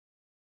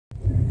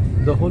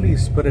The Holy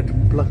Spirit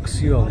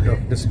plucks you out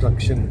of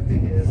destruction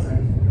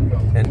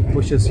and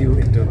pushes you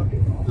into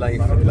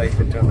life and life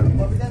eternal.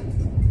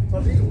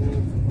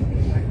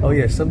 Oh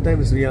yes,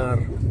 sometimes we are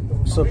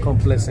so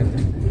complacent,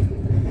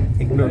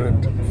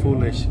 ignorant,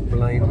 foolish,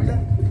 blind.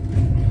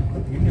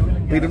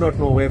 We do not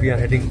know where we are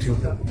heading to.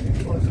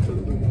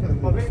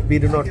 We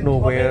do not know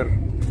where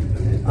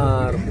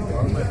our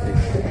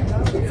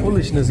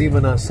foolishness,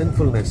 even our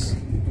sinfulness,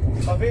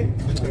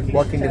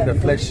 walking in the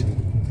flesh,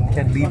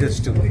 can lead us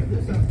to.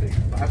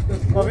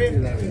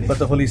 But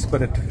the Holy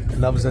Spirit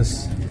loves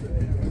us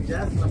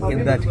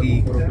in that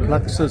He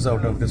plucks us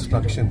out of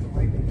destruction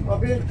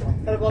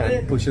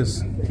and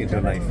pushes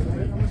into life.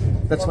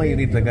 That's why you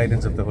need the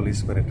guidance of the Holy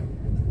Spirit.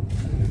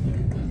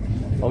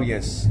 Oh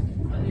yes,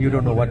 you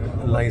don't know what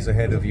lies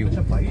ahead of you.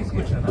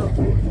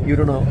 You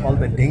don't know all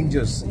the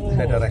dangers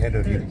that are ahead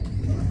of you.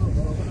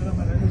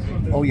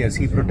 Oh yes,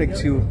 He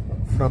protects you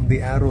from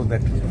the arrow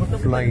that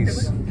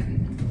flies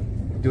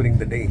during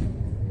the day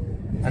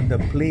and the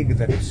plague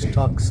that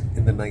stalks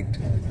in the night.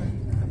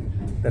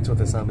 That's what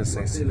the psalmist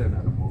says.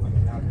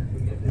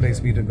 Praise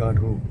be to God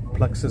who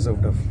plucks us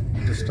out of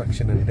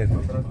destruction and death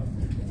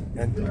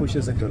and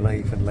pushes into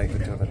life and life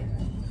eternal.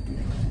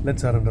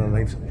 Let's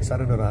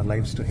surrender our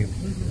lives to Him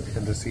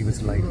and receive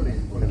His life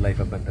and life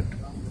abundant.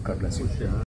 God bless you.